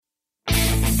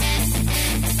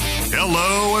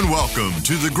Hello and welcome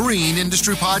to the Green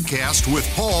Industry Podcast with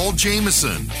Paul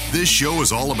Jameson. This show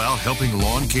is all about helping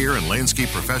lawn care and landscape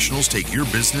professionals take your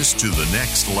business to the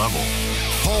next level.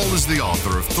 Paul is the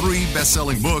author of 3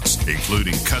 best-selling books,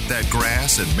 including Cut That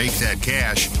Grass and Make That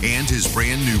Cash, and his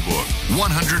brand new book,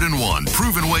 101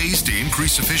 Proven Ways to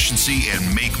Increase Efficiency and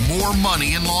Make More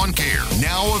Money in Lawn Care.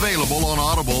 Now available on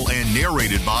Audible and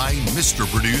narrated by Mr.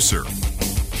 Producer.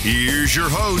 Here's your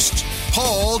host,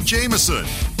 Paul Jameson.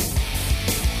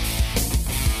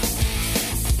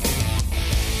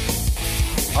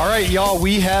 All right, y'all,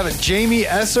 we have Jamie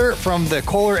Esser from the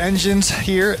Kohler Engines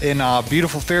here in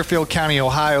beautiful Fairfield County,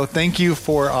 Ohio. Thank you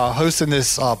for hosting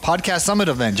this podcast summit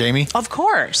event, Jamie. Of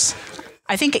course.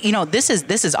 I think, this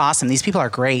is awesome. These people are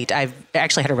great. I've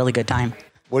actually had a really good time.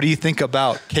 What do you think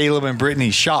about Caleb and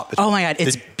Brittany's shop? Oh my God,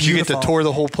 it's beautiful. Did you get to tour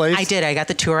the whole place? I did. I got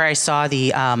the tour. I saw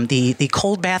the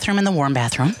cold bathroom and the warm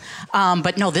bathroom.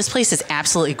 But no, this place is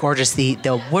absolutely gorgeous.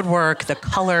 The woodwork, the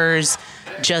colors,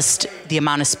 just the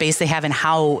amount of space they have and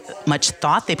how much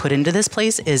thought they put into this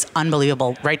place is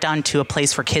unbelievable. Right down to a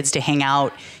place for kids to hang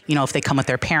out, if they come with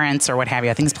their parents or what have you.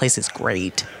 I think this place is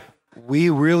great. We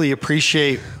really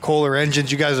appreciate Kohler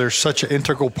Engines. You guys are such an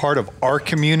integral part of our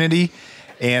community.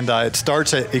 And it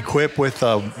starts at Equip with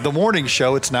the morning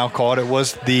show, it's now called. It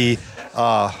was the,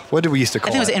 what did we used to call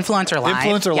it? I think it was Influencer Live.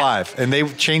 Influencer Live. And they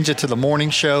changed it to the morning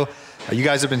show. You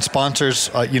guys have been sponsors,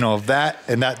 of that.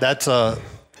 And that's a,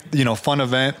 fun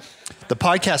event. The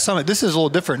podcast summit, this is a little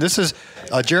different. This is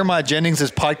Jeremiah Jennings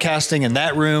is podcasting in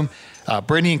that room.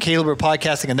 Brittany and Caleb are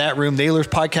podcasting in that room. Naylor's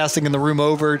podcasting in the room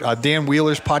over. Dan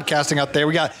Wheeler's podcasting out there.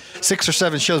 We got 6 or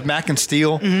 7 shows, Mac and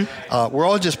Steel. Mm-hmm. We're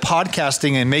all just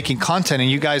podcasting and making content, and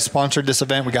you guys sponsored this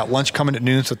event. We got lunch coming at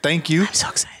noon, so thank you. I'm so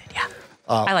excited, yeah.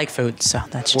 I like food, so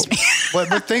that's just me.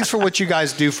 but thanks for what you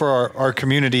guys do for our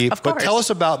community. Of course. But tell us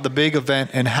about the big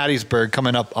event in Hattiesburg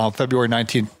coming up on February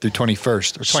 19th through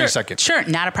 21st or 22nd. Sure,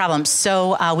 not a problem.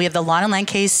 So we have the Lawn and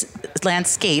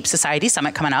Landscape Society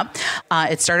Summit coming up.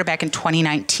 It started back in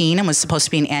 2019 and was supposed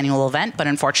to be an annual event, but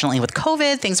unfortunately with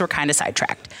COVID, things were kind of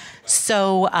sidetracked.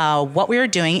 So what we are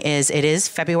doing is it is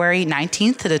February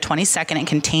 19th to the 22nd, and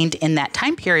contained in that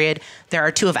time period, there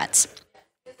are 2 events.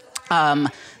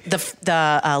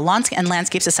 The Lawn and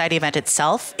Landscape Society event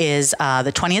itself is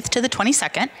the 20th to the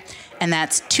 22nd, and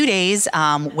that's 2 days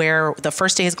where the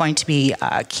first day is going to be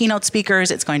keynote speakers.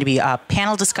 It's going to be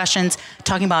panel discussions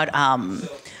talking about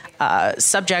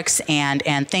subjects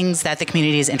and things that the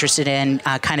community is interested in,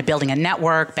 kind of building a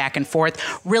network back and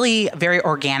forth, really very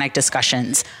organic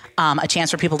discussions, a chance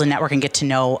for people to network and get to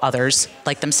know others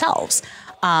like themselves.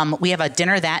 We have a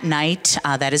dinner that night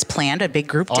that is planned, a big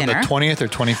group dinner. On the 20th or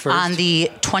 21st? On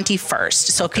the 21st.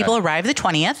 So if people arrive the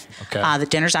 20th, the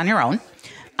dinner's on your own.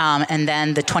 And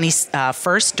then the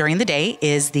 21st during the day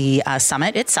is the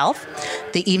summit itself.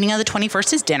 The evening of the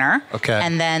 21st is dinner. Okay.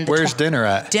 And then where's dinner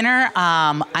at? Dinner,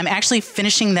 I'm actually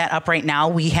finishing that up right now.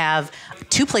 We have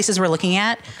 2 places we're looking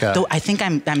at. Okay. Though I think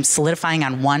I'm solidifying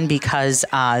on one because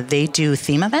they do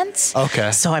theme events.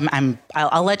 Okay. So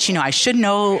I'll let you know. I should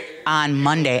know on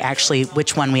Monday actually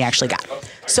which one we actually got.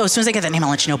 So as soon as I get that name, I'll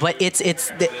let you know. But it's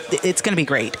going to be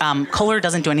great. Kohler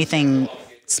doesn't do anything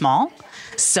small.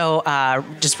 So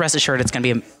just rest assured it's going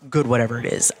to be a good whatever it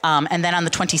is. And then on the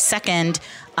 22nd,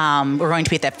 we're going to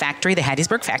be at that factory, the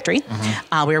Hattiesburg factory.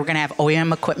 Mm-hmm. We're going to have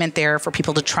OEM equipment there for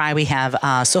people to try. We have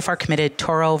so far committed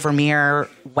Toro, Vermeer,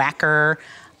 Whacker,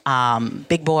 Bad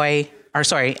Boy,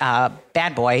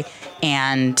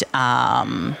 and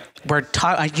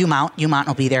U-Mount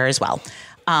will be there as well.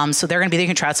 So they're going to be there. You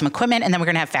can try out some equipment, and then we're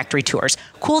going to have factory tours.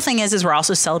 Cool thing is we're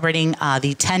also celebrating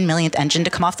the 10 millionth engine to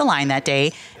come off the line that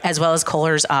day, as well as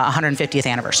Kohler's 150th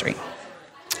anniversary.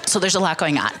 So there's a lot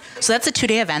going on. So that's a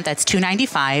 2-day event. That's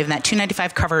 $295, and that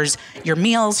 $295 covers your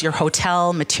meals, your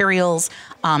hotel, materials,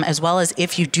 as well as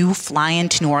if you do fly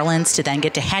into New Orleans to then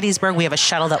get to Hattiesburg, we have a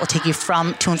shuttle that will take you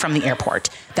to and from the airport.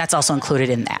 That's also included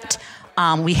in that.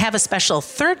 We have a special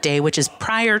 3rd day, which is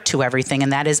prior to everything,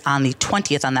 and that is on the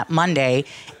 20th, on that Monday,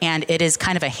 and it is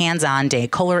kind of a hands-on day.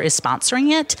 Kohler is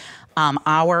sponsoring it.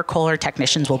 Our Kohler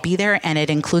technicians will be there, and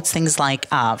it includes things like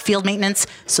field maintenance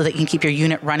so that you can keep your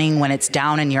unit running when it's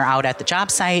down and you're out at the job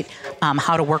site,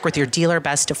 how to work with your dealer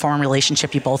best to form a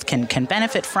relationship you both can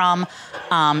benefit from,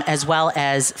 as well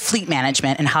as fleet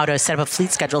management and how to set up a fleet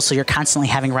schedule so you're constantly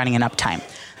having running and uptime.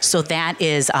 So that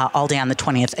is all day on the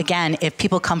 20th. Again, if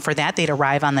people come for that, they'd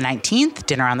arrive on the 19th,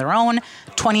 dinner on their own.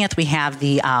 20th, we have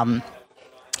the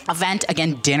event,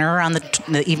 again, dinner on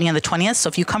the evening of the 20th. So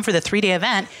if you come for the 3-day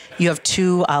event, you have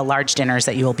 2 large dinners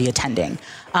that you will be attending.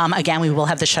 Again, we will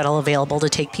have the shuttle available to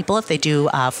take people if they do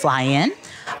fly in.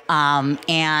 That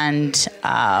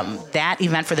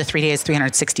event for the 3 days is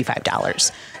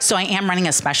 $365. So I am running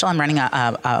a special. I'm running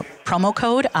a promo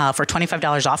code for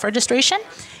 $25 off registration.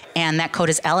 And that code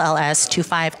is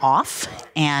LLS25OFF.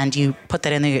 And you put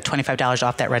that in there, you get $25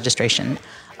 off that registration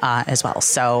as well.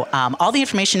 So all the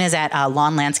information is at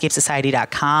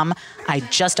lawnlandscapesociety.com. I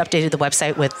just updated the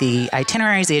website with the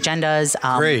itineraries, the agendas,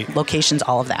 locations,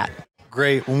 all of that.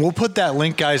 Great. And we'll put that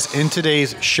link, guys, in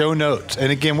today's show notes. And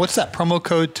again, what's that promo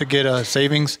code to get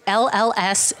savings?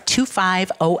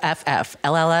 LLS25OFF.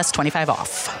 LLS25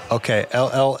 off. Okay.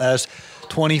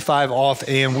 LLS25 off.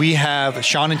 And we have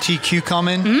Sean and TQ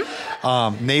coming,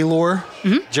 Naylor,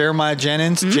 Jeremiah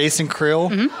Jennings, Jason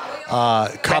Krill,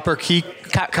 Copper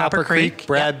Creek,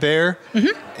 Brad Bear.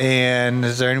 And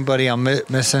is there anybody I'm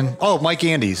missing? Oh, Mike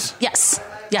Andes. Yes,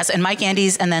 and Mike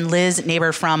Andes, and then Liz,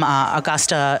 neighbor from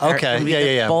Augusta.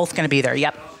 Okay, yeah. Both going to be there.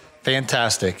 Yep.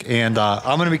 Fantastic. And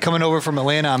I'm going to be coming over from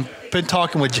Atlanta. I've been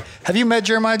talking with. Have you met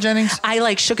Jeremiah Jennings?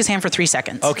 I shook his hand for 3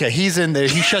 seconds. Okay, he's in there.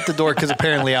 He shut the door because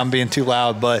apparently I'm being too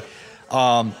loud, but.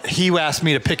 He asked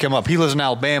me to pick him up. He lives in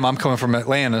Alabama. I'm coming from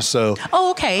Atlanta, so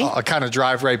okay. I kind of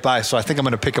drive right by. So I think I'm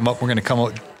going to pick him up. We're going to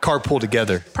come carpool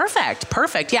together.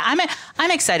 Perfect. Yeah,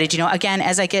 I'm excited. Again,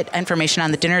 as I get information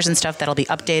on the dinners and stuff, that'll be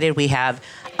updated. We have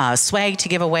swag to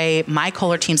give away. My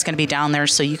Kohler team's going to be down there,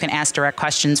 so you can ask direct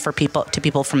questions to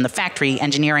people from the factory,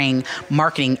 engineering,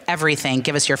 marketing, everything.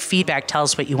 Give us your feedback. Tell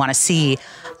us what you want to see.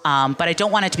 But I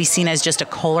don't want it to be seen as just a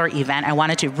Kohler event. I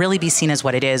want it to really be seen as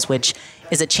what it is, which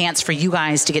is a chance for you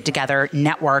guys to get together,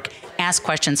 network, ask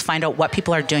questions, find out what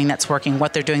people are doing that's working,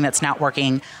 what they're doing that's not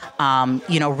working,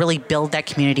 really build that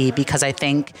community, because I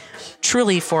think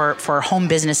truly for home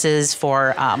businesses,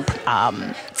 for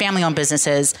family-owned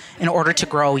businesses, in order to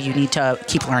grow, you need to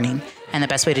keep learning. And the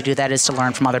best way to do that is to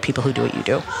learn from other people who do what you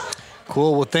do.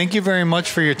 Cool. Well, thank you very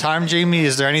much for your time, Jamie.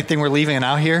 Is there anything we're leaving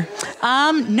out here?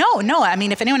 No. I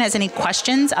mean, if anyone has any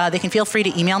questions, they can feel free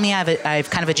to email me. I have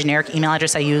kind of a generic email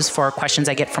address I use for questions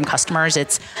I get from customers.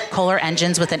 It's Kohler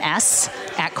Engines with an S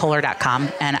 @Kohler.com,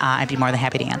 and I'd be more than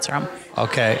happy to answer them.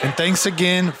 Okay. And thanks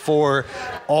again for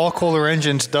all Kohler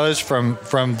Engines does from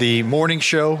the morning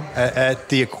show at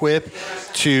the Equip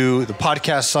to the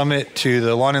podcast summit to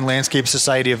the Lawn and Landscape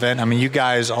Society event. I mean, you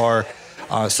guys are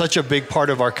such a big part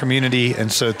of our community,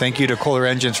 and so thank you to Kohler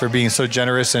Engines for being so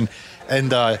generous. And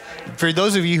for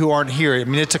those of you who aren't here, I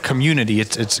mean, it's a community.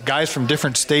 It's guys from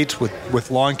different states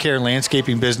with lawn care and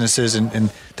landscaping businesses,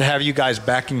 and to have you guys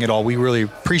backing it all, we really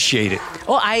appreciate it.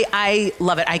 Well, I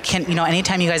love it. I can,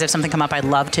 anytime you guys have something come up, I'd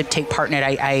love to take part in it.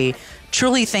 I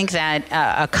truly think that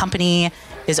a company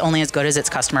is only as good as its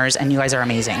customers, and you guys are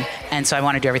amazing. And so I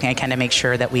want to do everything I can to make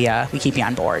sure that we keep you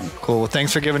on board. Cool. Well,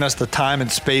 thanks for giving us the time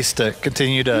and space to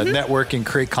continue to network and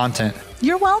create content.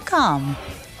 You're welcome.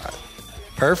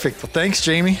 Perfect. Well, thanks,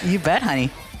 Jamie. You bet,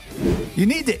 honey. You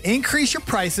need to increase your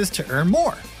prices to earn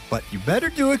more, but you better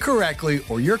do it correctly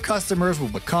or your customers will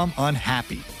become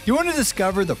unhappy. You want to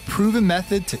discover the proven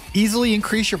method to easily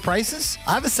increase your prices?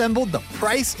 I've assembled the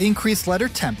Price Increase Letter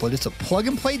Template. It's a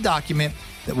plug-and-play document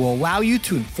that will allow you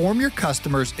to inform your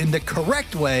customers in the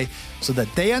correct way so that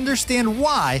they understand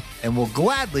why and will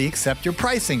gladly accept your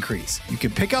price increase. You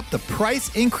can pick up the Price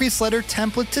Increase Letter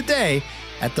Template today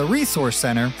at the Resource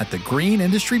Center at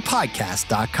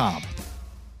thegreenindustrypodcast.com.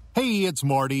 Hey, it's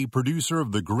Marty, producer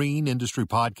of the Green Industry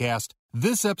Podcast.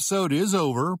 This episode is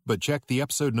over, but check the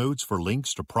episode notes for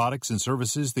links to products and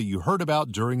services that you heard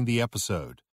about during the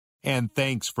episode. And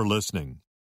thanks for listening.